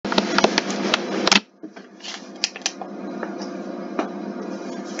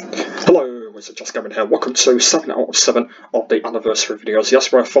guys, it's Just Gavin here. Welcome to 7 out of 7 of the anniversary videos.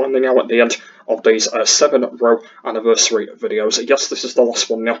 Yes, we're finally now at the end of these 7-row anniversary videos. Yes, this is the last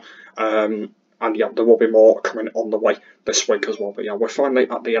one now. And yeah, there will be more coming on the way this week as well. But yeah, we're finally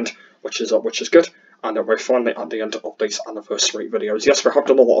at the end, which is good. And we're finally at the end of these anniversary videos. Yes, we have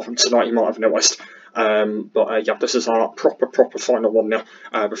done a lot of them tonight, you might have noticed. But yeah, this is our proper final one now,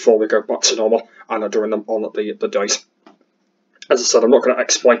 before we go back to normal and are doing them on the days. As I said, I'm not going to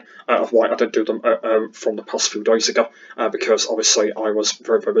explain why I didn't do them from the past few days ago, because obviously I was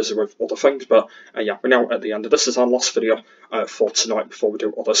very busy with other things. But yeah, we're now at the end. This is our last video for tonight before we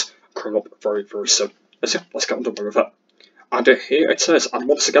do others coming up very soon. So yeah, let's get on with it. And here it is, and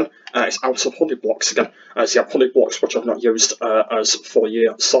once again, it's out of honey blocks again. So yeah, honey blocks which I've not used as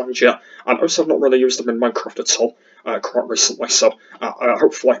full-year signs yet, and also I've not really used them in Minecraft at all quite recently. So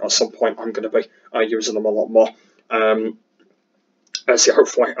hopefully at some point I'm going to be using them a lot more. So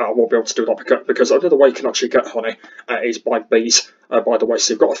hopefully I will be able to do that, because another way you can actually get honey is by bees, by the way.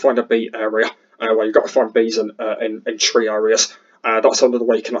 So you've got to find a bee area, where you've got to find bees in tree areas. That's another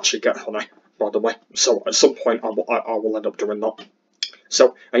way you can actually get honey, by the way. So at some point I will end up doing that.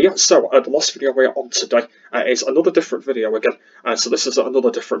 So yeah, so the last video we're on today is another different video again. So this is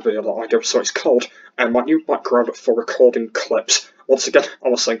another different video that I do. So it's called my new background for recording clips. Once again, I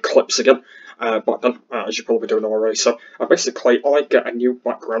was saying clips again back then, as you probably don't know already. So basically, I get a new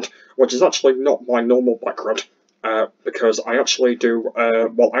background, which is actually not my normal background, because I actually do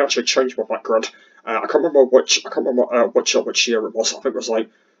well. I actually changed my background. I can't remember which year it was. I think it was like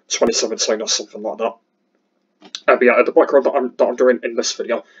 2017 or something like that. But yeah, the background that I'm doing in this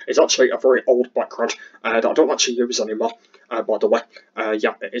video is actually a very old background that I don't actually use anymore, by the way.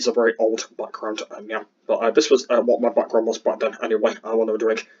 Yeah, it is a very old background now. But this was what my background was back then anyway, when I was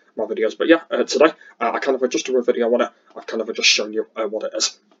doing my videos. But yeah, today, I kind of just do a video on it. I've kind of just shown you what it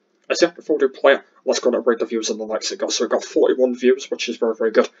is. So yeah, before we do play it, let's go and read the views and the likes it got. So it got 41 views, which is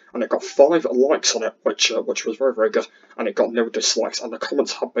very good. And it got 5 likes on it, which was very good. And it got no dislikes, and the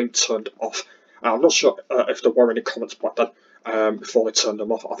comments have been turned off. I'm not sure if there were any comments back then before they turned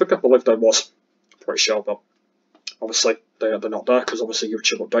them off. I believe there was, pretty sure, but obviously they're not there because obviously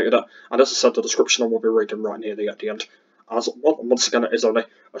YouTube updated it. And as I said, the description I will be reading right near at the end. As well, once again, it is only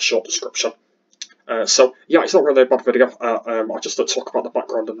a short description. So yeah, it's not really a bad video. I just talk about the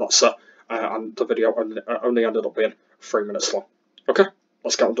background and that's it. And the video only ended up being 3 minutes long. Okay,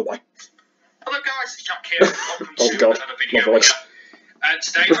 let's get underway. Hello guys, it's Jack here. Welcome to another video. My voice.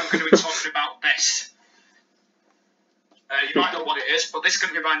 Today I'm going to be talking about this. You might know what it is, but this is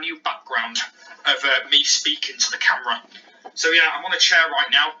going to be my new background of me speaking to the camera. So yeah, I'm on a chair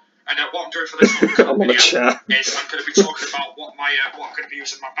right now, and what I'm doing for this video is I'm going to be talking about what I'm going to be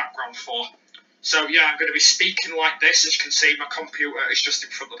using my background for. So yeah, I'm going to be speaking like this. As you can see, my computer is just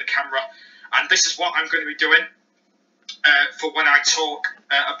in front of the camera, and this is what I'm going to be doing for when I talk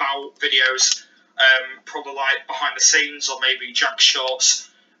about videos. Probably like behind the scenes or maybe Jack shorts.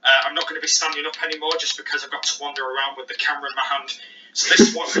 I'm not going to be standing up anymore just because I've got to wander around with the camera in my hand. So this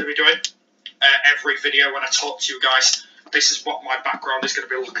is what I'm going to be doing every video when I talk to you guys. This is what my background is going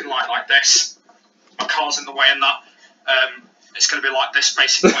to be looking like this. My car's in the way and that. It's going to be like this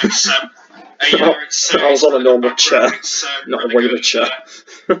basically. So yeah, I was on a normal chair, not a wheeler chair.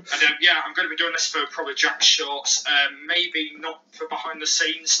 And yeah, I'm going to be doing this for probably Jack shorts. Maybe not for behind the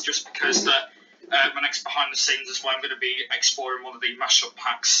scenes, just because my next behind the scenes is where I'm going to be exploring one of the mashup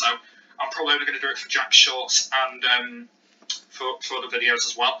packs, so I'm probably only going to do it for Jack shorts and for other videos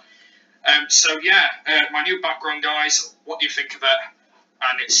as well. So yeah, my new background, guys. What do you think of it?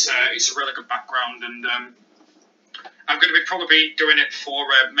 And it's a really good background, and I'm going to be probably doing it for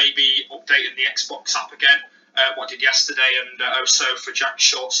maybe updating the Xbox app again, what I did yesterday, and also for Jack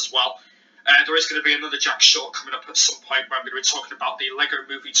shorts as well. There is going to be another Jack short coming up at some point where I'm going to be talking about the Lego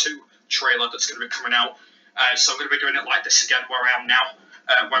Movie 2 trailer that's going to be coming out. So I'm going to be doing it like this again, where I am now,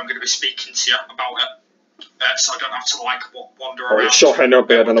 where I'm going to be speaking to you about it, so I don't have to like wander around. Sure, I know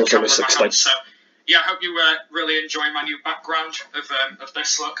better than I was only 16. So yeah, I hope you really enjoy my new background of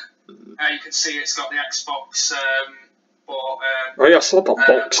this look. You can see it's got the Xbox. Oh yeah, I saw that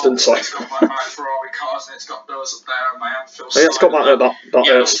box, didn't I? It's got my Ferrari cars, and it's got those up there, and my Anfield. Oh yeah, it's got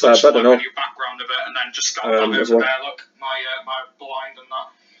that spare bed and all. New background of it, and then just got that over there. Look, my blind and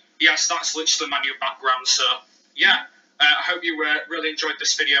that. Yes, that's literally my new background. So yeah, I hope you really enjoyed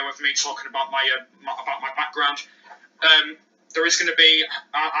this video of me talking about my background. There is going to be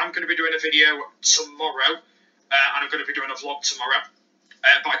I'm going to be doing a video tomorrow, and I'm going to be doing a vlog tomorrow.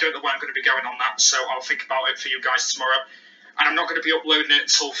 But I don't know where I'm going to be going on that, so I'll think about it for you guys tomorrow. And I'm not going to be uploading it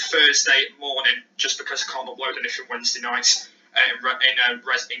until Thursday morning, just because I can't upload anything Wednesday nights.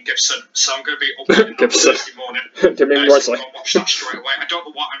 in Gibson. So I'm going to be uploading that Thursday morning. Do you mean Wesley? So watch that straight away. I don't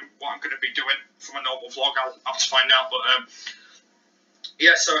know what I'm going to be doing from a normal vlog. I'll have to find out. But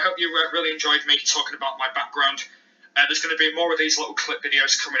yeah, so I hope you really enjoyed me talking about my background. There's going to be more of these little clip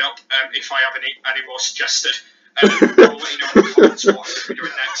videos coming up if I have any more suggested. I'll let you know in the comments what I'm going to be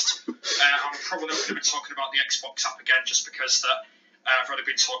doing next. I'm probably not going to be talking about the Xbox app again just because I've already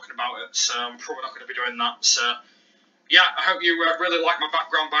been talking about it, so I'm probably not going to be doing that. So yeah, I hope you really like my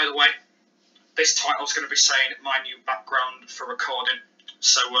background, by the way. This title's going to be saying my new background for recording.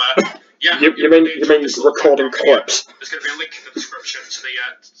 So yeah. You mean recording clips? There's going to be a link in the description to the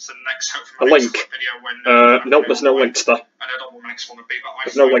next hopefully link. video when no, there's no links there. I don't know what my next one would be, but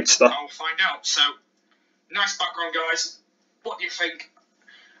there's no links there. I'll find out. So nice background, guys. What do you think?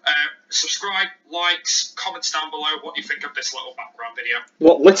 Subscribe, likes, comments down below. What do you think of this little background video?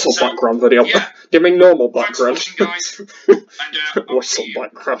 What little background video? Yeah. Do you mean normal background? Thanks for watching, guys. And I'll see you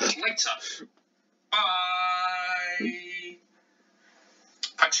background. later. Bye.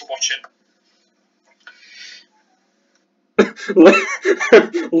 Thanks for watching.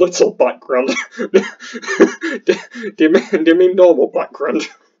 Little background. do you mean normal background?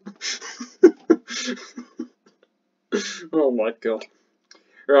 Oh my god.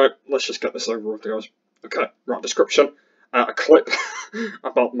 Right, let's just get this over with, guys. Okay, right, description. A clip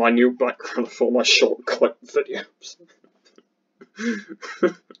about my new background for my short clip videos.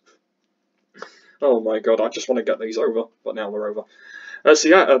 Oh my god, I just want to get these over, but now they're over. So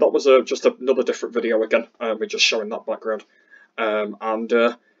yeah, that was just another different video again. We're just showing that background.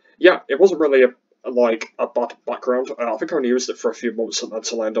 Yeah, it wasn't really a bad background. I think I only used it for a few months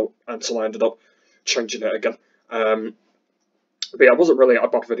until I ended up changing it again. But yeah, it wasn't really a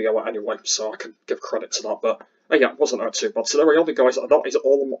bad video anyway, so I can give credit to that. But yeah, it wasn't too bad. So there we are, guys. That is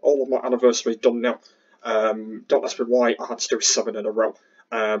all of my anniversary done now. Don't ask me why I had to do 7 in a row.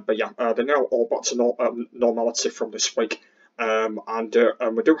 But yeah, they're now all back to normality from this week. And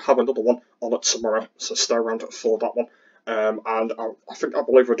we do have another one on it tomorrow, so stay around for that one. And I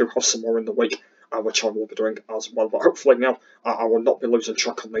believe we do have some more in the week, which I will be doing as well. But hopefully now I will not be losing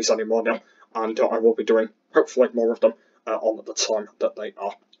track on these anymore now, and I will be doing hopefully more of them on at the time that they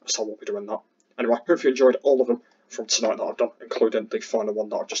are. So I will be doing that. Anyway, hope you enjoyed all of them from tonight that I've done, including the final one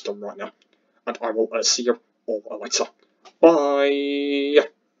that I've just done right now. And I will see you all later. Bye.